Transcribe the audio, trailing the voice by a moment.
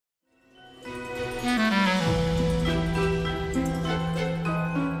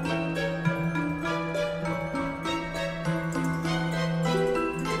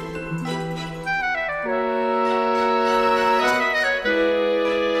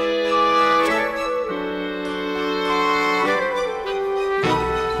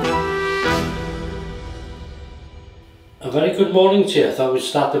A very good morning to you. I thought we'd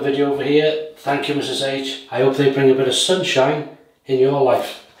start the video over here. Thank you, Mrs. H. I hope they bring a bit of sunshine in your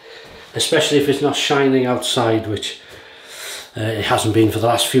life, especially if it's not shining outside, which it hasn't been for the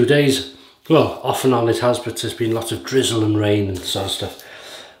last few days. Well, off and on it has, but there's been lots of drizzle and rain and sort of stuff.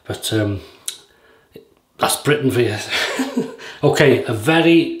 But that's Britain for you. Okay,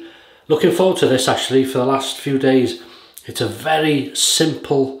 looking forward to this actually for the last few days. It's a very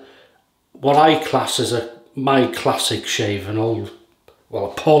simple, what I class as my classic shave, a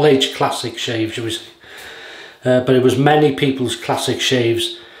Paul H classic shave, should we say. But it was many people's classic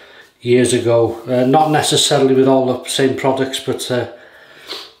shaves years ago. Not necessarily with all the same products, but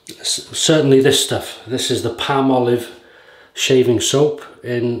certainly this stuff. This is the Palmolive shaving soap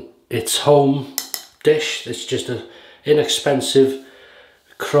in its home dish. It's just an inexpensive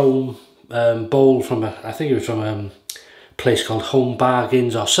chrome bowl from I think it was from a place called Home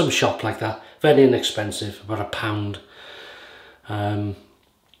Bargains or some shop like that. Very inexpensive, about £1. And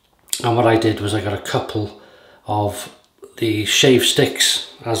what I did was I got a couple of the shave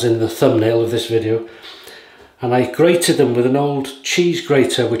sticks, as in the thumbnail of this video, and I grated them with an old cheese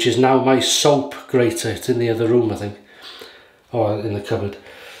grater, which is now my soap grater. It's in the other room, I think, or in the cupboard.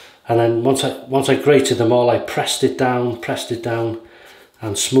 And then once I grated them all, I pressed it down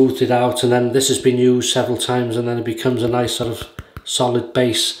and smoothed it out, and then this has been used several times, and then it becomes a nice sort of solid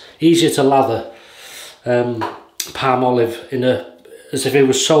base, easier to lather. Palmolive as if it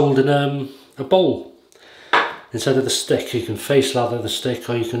was sold in a bowl instead of the stick. You can face lather the stick,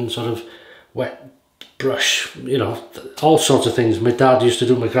 or you can sort of wet brush, you know, all sorts of things. My dad used to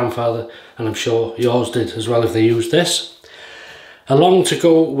do, my grandfather, and I'm sure yours did as well if they used this. Along to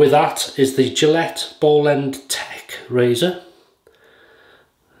go with that is the Gillette Ball End Tech razor,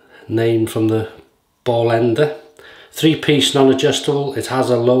 named from the ball ender. 3-piece non-adjustable. It has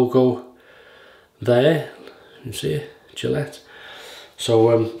a logo there, you see it, Gillette.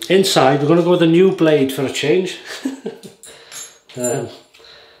 So inside we're going to go with a new blade for a change. I'm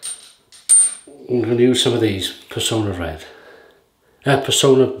going to use some of these Personna red.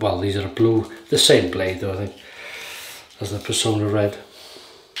 Personna, well, these are a blue, the same blade though I think as the Personna red.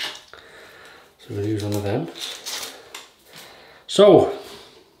 So we'll use one of them. So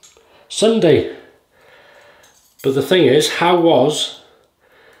Sunday. But the thing is, how was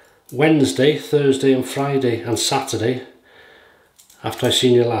Wednesday, Thursday and Friday and Saturday after I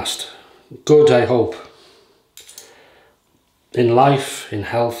seen you last? Good, I hope. In life, in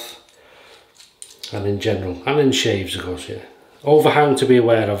health, and in general, and in shaves of course, yeah. Overhang to be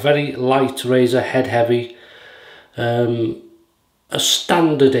aware of, very light razor, head heavy, a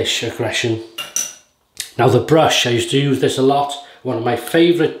standard-ish aggression. Now the brush, I used to use this a lot, one of my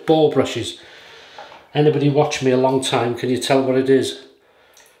favourite Boar brushes. Anybody watch me a long time, can you tell what it is?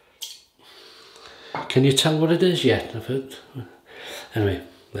 Can you tell what it is yet? Anyway,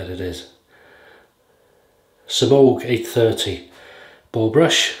 there it is. Semogue 830 Boar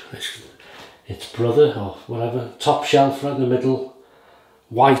brush. Its brother or whatever. Top shelf right in the middle.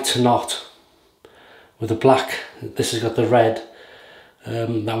 White knot with the black. This has got the red. That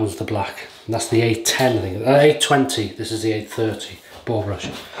one's the black. And that's the 810, I think. 820. This is the 830 Boar brush.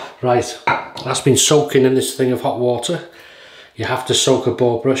 Right, that's been soaking in this thing of hot water. You have to soak a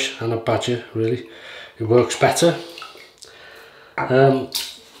Boar brush and a badger, really. It works better.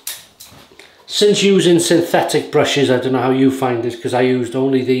 Since using synthetic brushes, I don't know how you find it, because I used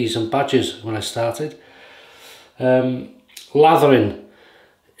only these and badgers when I started. Lathering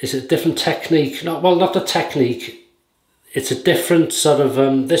is a different technique. Not the technique. It's a different sort of,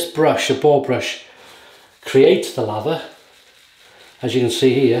 this brush, a Boar brush, creates the lather, as you can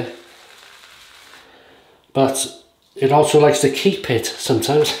see here, but it also likes to keep it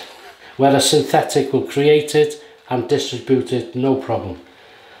sometimes, where a synthetic will create it and distribute it, no problem.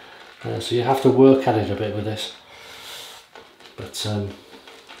 So you have to work at it a bit with this, but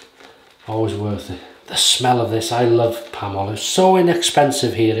always worth it. The smell of this, I love Palmolive. So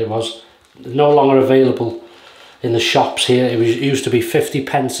inexpensive here it was, no longer available in the shops here. It used to be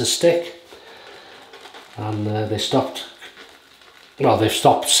 50p a stick, and they stopped. Well, they've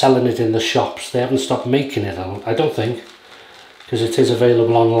stopped selling it in the shops. They haven't stopped making it, I don't think, because it is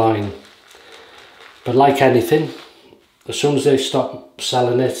available online. But like anything, as soon as they stop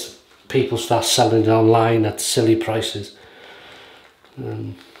selling it, people start selling it online at silly prices.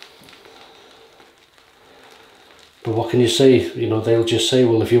 But what can you say? You know, they'll just say,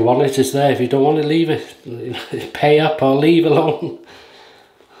 well, if you want it, it's there. If you don't want it, leave it. Pay up or leave alone.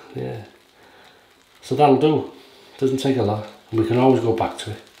 Yeah. So that'll do. Doesn't take a lot. We can always go back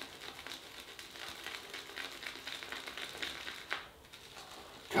to it.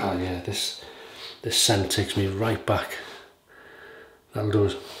 God, yeah, this scent takes me right back. That'll do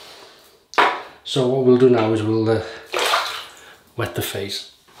it. So what we'll do now is we'll wet the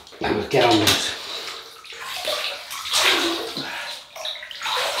face and we'll get on with it.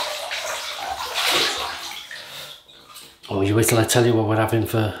 Oh, you wait till I tell you what we're having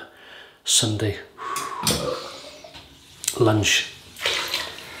for Sunday lunch.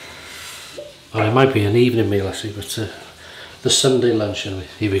 Or it might be an evening meal actually, but the Sunday lunch anyway.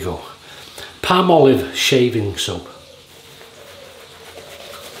 Here we go. Palmolive shaving soap.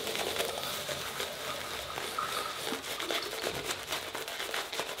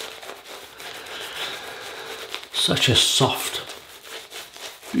 Such a soft,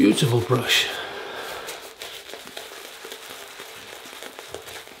 beautiful brush.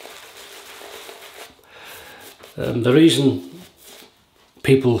 The reason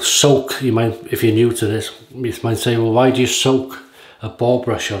people soak, you might, if you're new to this, you might say, well, why do you soak a Boar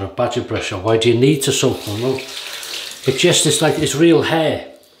brush or a Badger brush, or why do you need to soak them? Well, it's like it's real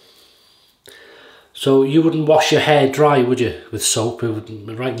hair. So you wouldn't wash your hair dry, would you, with soap? It would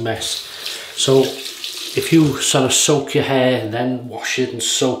be a right mess. So if you sort of soak your hair and then wash it and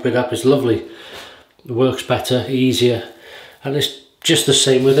soap it up, it's lovely. It works better, easier. And it's just the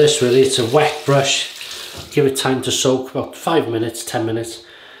same with this really. It's a wet brush. Give it time to soak, about 5 minutes, 10 minutes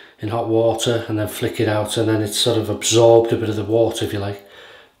in hot water, and then flick it out, and then it's sort of absorbed a bit of the water, if you like.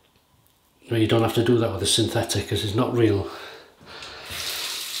 You don't have to do that with a synthetic because it's not real.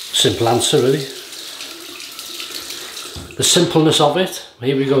 Simple answer really. The simpleness of it.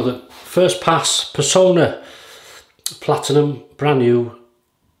 Here we go, the first pass, Personna Platinum, brand new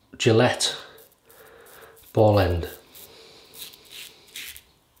Gillette ball end.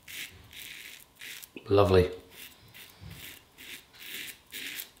 Lovely.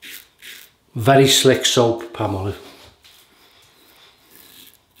 Very slick soap, Palmolive.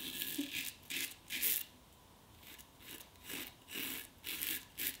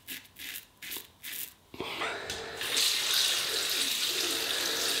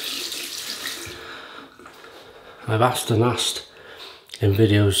 I've asked and asked in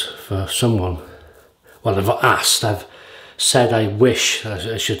videos for someone. Well, I've said I wish,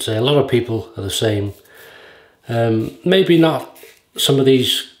 I should say. A lot of people are the same. Maybe not some of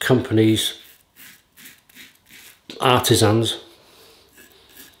these companies, artisans,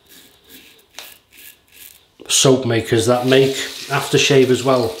 soap makers that make aftershave as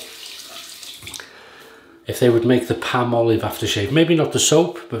well. If they would make the Palmolive aftershave, maybe not the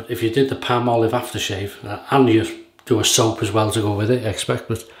soap, but if you did the Palmolive aftershave and you do a soap as well to go with it, I expect,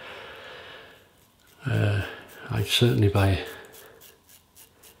 but I'd certainly buy it.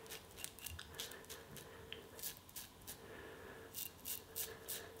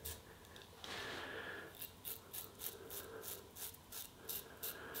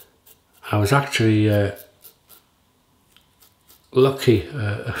 I was actually lucky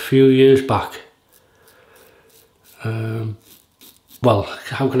a few years back. Well,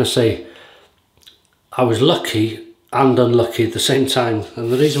 how can I say? I was lucky and unlucky at the same time,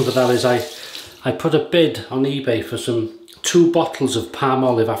 and the reason for that is I put a bid on eBay for 2 bottles of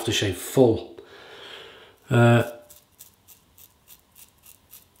Palmolive aftershave full. And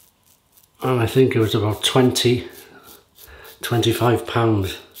I think it was about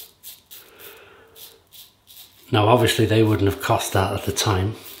 £25. Now obviously they wouldn't have cost that at the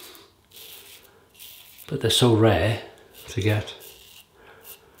time, but they're so rare to get.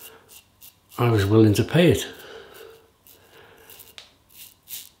 I was willing to pay it.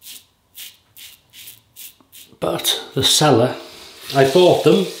 But the seller, I bought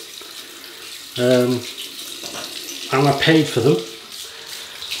them and I paid for them,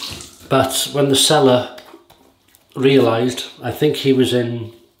 but when the seller realised, I think he was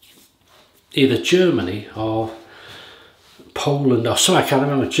in either Germany or Poland or so, I can't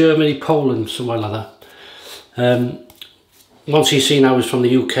remember, Germany, Poland, somewhere like that. Once he seen I was from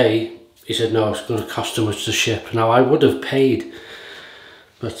the UK, he said no, it's going to cost too much to ship. Now I would have paid,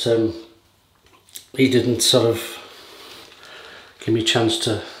 but he didn't sort of give me a chance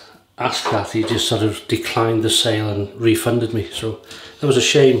to ask that. He just sort of declined the sale and refunded me, so that was a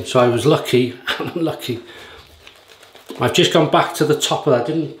shame. So I was lucky and unlucky. I've just gone back to the top of that,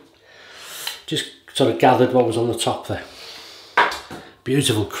 didn't just sort of gathered what was on the top there.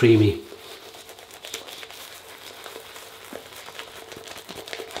 Beautiful, creamy.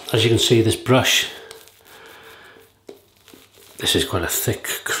 As you can see, this brush, this is quite a thick,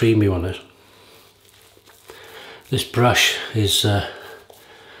 creamy one. This brush is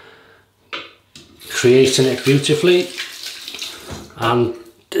creating it beautifully and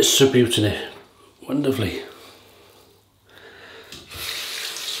distributing it wonderfully.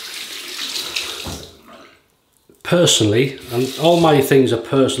 personally, and all my things are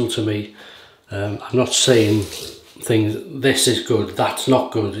personal to me, I'm not saying things, this is good, that's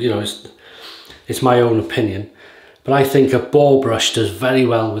not good, you know, it's my own opinion, but I think a Boar brush does very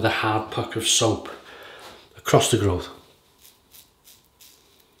well with a hard puck of soap across the growth.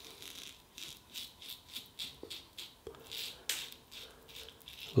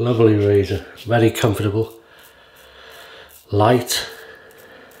 Lovely razor, very comfortable, light.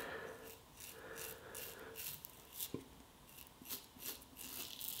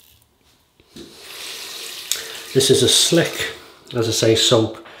 This is a slick, as I say,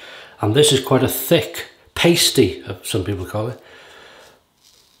 soap, and this is quite a thick, pasty, some people call it,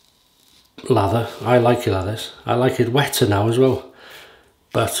 lather. I like lathers. I like it wetter now as well,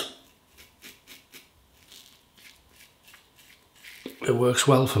 but it works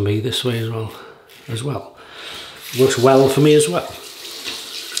well for me this way as well. It works well for me as well.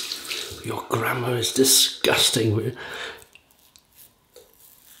 Your grammar is disgusting.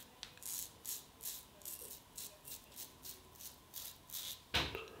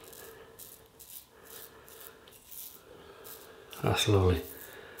 That's lovely.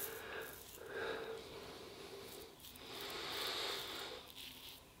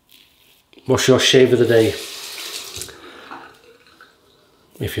 What's your shave of the day?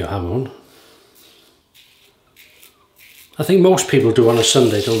 If you have one. I think most people do on a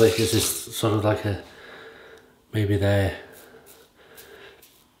Sunday, don't they? Because it's sort of like maybe their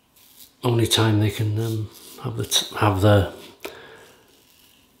only time they can have the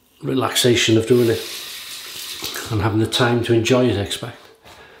relaxation of doing it and having the time to enjoy it, I expect.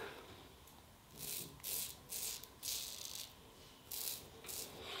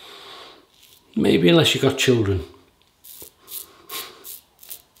 Maybe unless you've got children.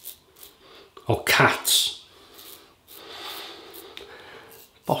 Or cats.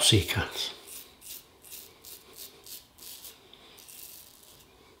 Bossy cats.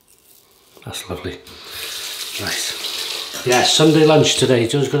 That's lovely. Right. Yeah, Sunday lunch today,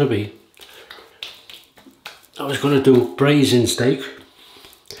 it was going to be. I was going to do braising steak,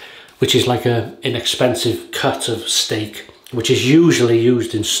 which is like an inexpensive cut of steak, which is usually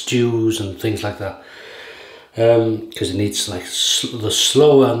used in stews and things like that. Because it needs, like, the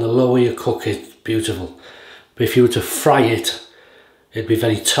slower and the lower you cook it, beautiful. But if you were to fry it, it'd be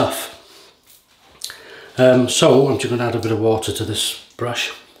very tough. So I'm just going to add a bit of water to this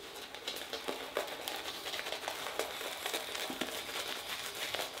brush.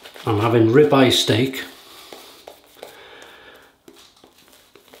 I'm having ribeye steak,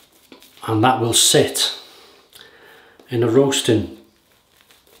 and that will sit in a roasting,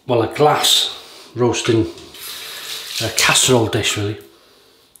 well, a glass roasting casserole dish, really.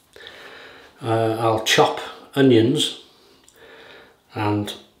 I'll chop onions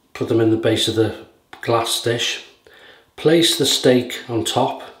and put them in the base of the glass dish, place the steak on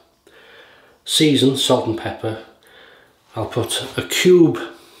top, season, salt and pepper. I'll put a cube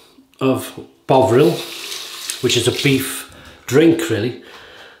of Bovril, which is a beef drink, really,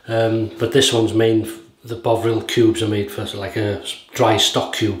 but this one's made, the Bovril cubes are made for like a dry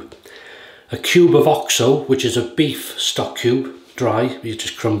stock cube. A cube of Oxo, which is a beef stock cube, dry, you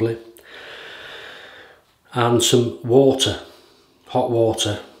just crumble it. And some water, hot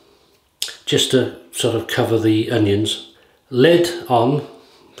water, just to sort of cover the onions. Lid on,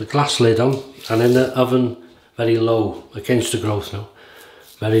 the glass lid on, and in the oven very low, against the growth now,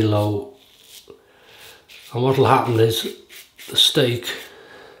 very low. And what will happen is the steak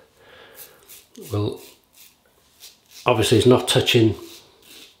will, obviously it's not touching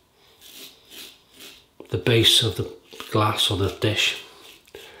the base of the glass or the dish,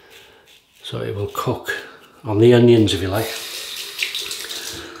 so it will cook on the onions, if you like.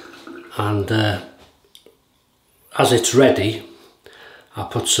 And as it's ready, I'll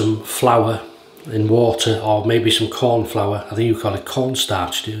put some flour in water, or maybe some corn flour. I think you call it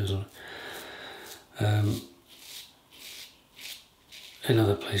cornstarch, do you? In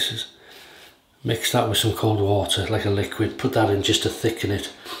other places. Mix that with some cold water, like a liquid, put that in just to thicken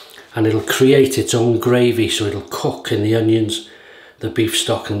it, and it'll create its own gravy, so it'll cook in the onions, the beef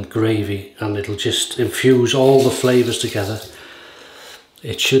stock and gravy, and it'll just infuse all the flavours together.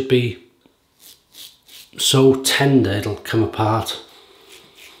 It should be so tender it'll come apart,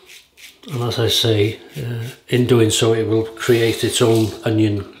 and as I say, in doing so it will create its own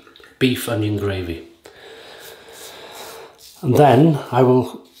beef onion gravy. And then I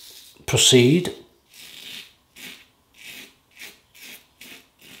will proceed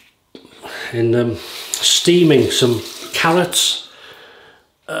in steaming some carrots.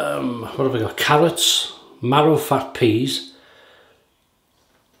 What have I got? Carrots, marrow fat peas,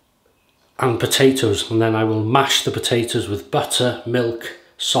 and potatoes, and then I will mash the potatoes with butter, milk,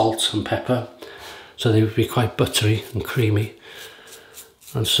 salt and pepper, so they would be quite buttery and creamy,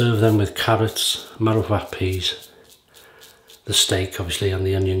 and serve them with carrots, marrowwat peas, the steak obviously, and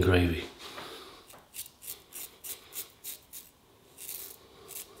the onion gravy.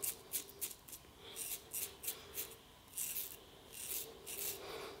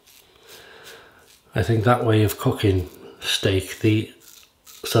 I think that way of cooking steak, the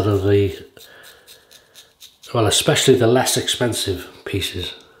sort of the, well, especially the less expensive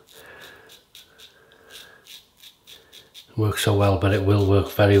pieces, work so well, but it will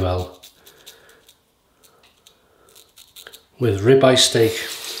work very well with ribeye steak.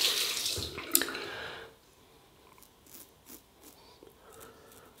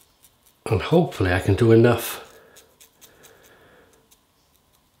 And hopefully I can do enough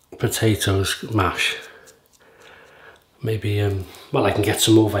potatoes mash. Maybe, well, I can get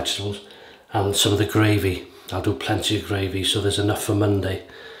some more vegetables and some of the gravy. I'll do plenty of gravy, so there's enough for Monday.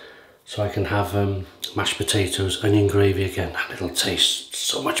 So I can have mashed potatoes, onion gravy again, and it'll taste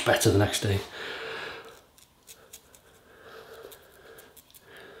so much better the next day.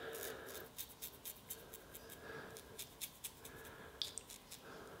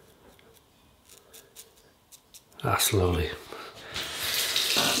 That's lovely.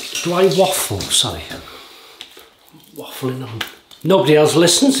 Do I waffle? Sorry. Waffling on. Nobody else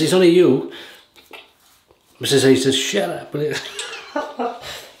listens, it's only you. Mrs. A says, shut up.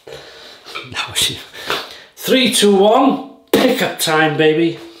 No, she... 3, 2, 1, pickup time,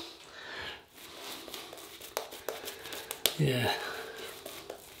 baby. Yeah.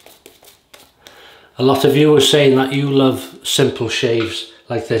 A lot of you are saying that you love simple shaves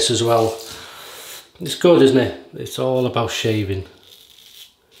like this as well. It's good, isn't it? It's all about shaving.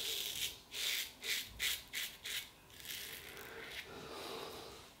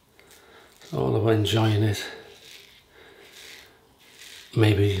 All about enjoying it.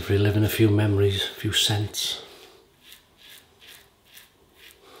 Maybe reliving a few memories, a few scents.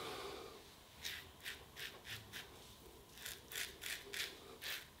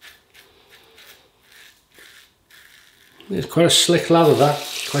 It's quite a slick lather, that,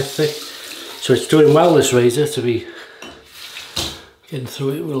 quite thick. So it's doing well, this razor, to be getting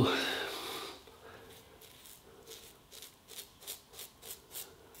through it. Will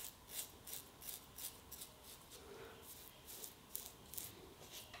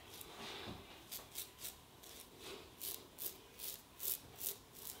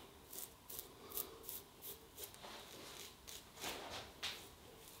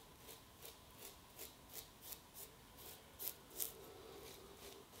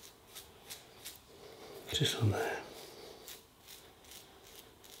just on there.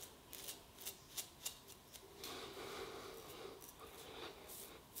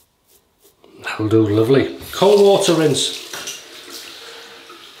 That'll do, lovely. Cold water rinse.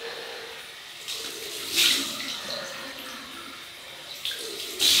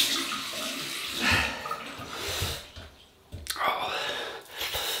 Oh,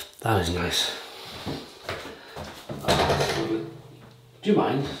 that is nice. Do you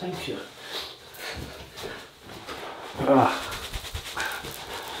mind? Thank you.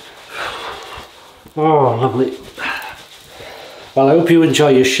 Oh, lovely. Well, I hope you enjoy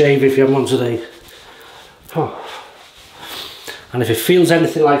your shave if you have one today. Oh. And if it feels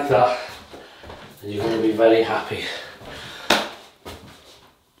anything like that, then you're going to be very happy.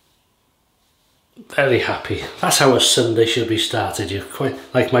 Very happy. That's how a Sunday should be started. You're quite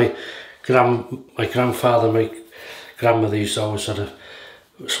like my grandfather, my grandmother used to always sort of,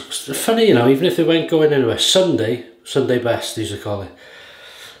 it's funny, you know, even if they weren't going anywhere, Sunday best, they used to call it.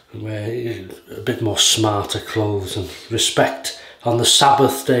 And wear a bit more smarter clothes and respect on the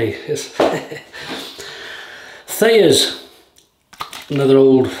Sabbath day. Thayer's, another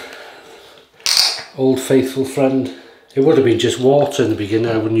old faithful friend. It would have been just water in the beginning.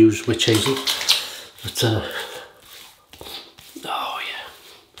 I wouldn't use witch hazel, but oh yeah,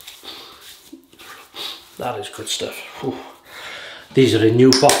 that is good stuff. Whew. These are in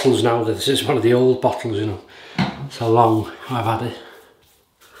new bottles now. This is one of the old bottles, you know. It's how long I've had it.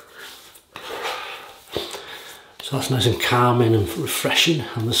 So that's nice and calming and refreshing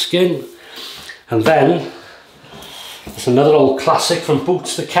on the skin. And then it's another old classic from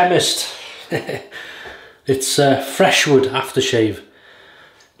Boots the Chemist. It's Freshwood Aftershave.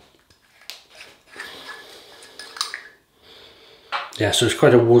 Yeah, so it's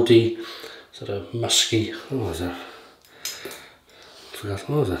quite a woody, sort of musky. Oh, there's a, forgot.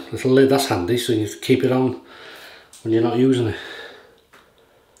 Oh, there's a little lid. That's handy, so you keep it on when you're not using it.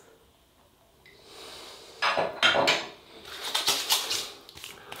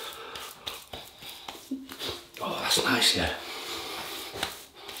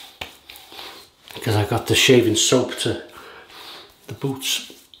 got the shaving soap to the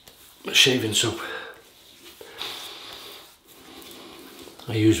boots, shaving soap.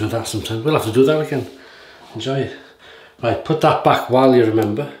 I use with that sometimes. We'll have to do that again. Enjoy it. Right, put that back while you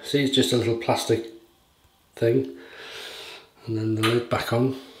remember. See, it's just a little plastic thing. And then the lid back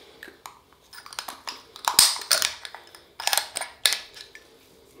on.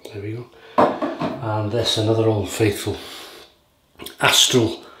 There we go. And this, another old faithful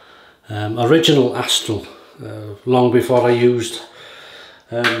Astral. Original Astral. Long before I used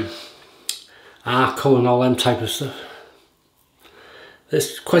Arco and all them type of stuff.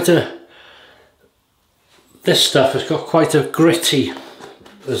 There's quite a... This stuff has got quite a gritty,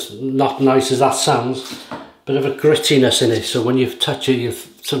 as not nice as that sounds, bit of a grittiness in it, so when you touch it,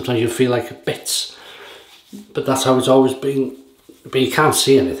 sometimes you feel like bits, but that's how it's always been. But you can't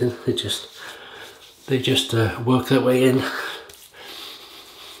see anything, they just work their way in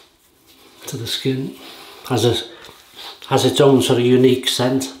to the skin. Has its own sort of unique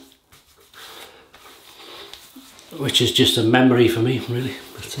scent, which is just a memory for me, really.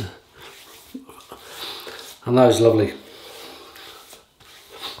 But, and that is lovely.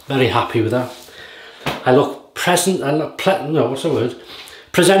 Very happy with that. I look presentable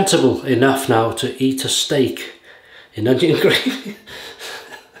enough now to eat a steak in onion gravy.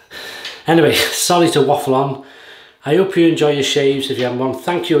 Anyway, sorry to waffle on. I hope you enjoy your shaves. If you haven't one,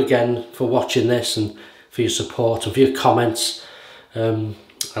 thank you again for watching this and for your support and for your comments. I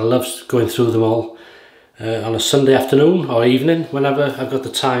love going through them all on a Sunday afternoon or evening, whenever I've got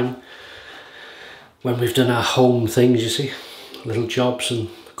the time. When we've done our home things, you see, little jobs and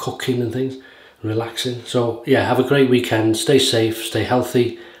cooking and things, relaxing. So yeah, have a great weekend, stay safe, stay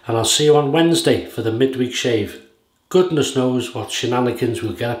healthy, and I'll see you on Wednesday for the midweek shave. Goodness knows what shenanigans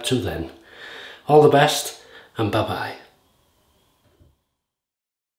we'll get up to then. All the best, and bye bye.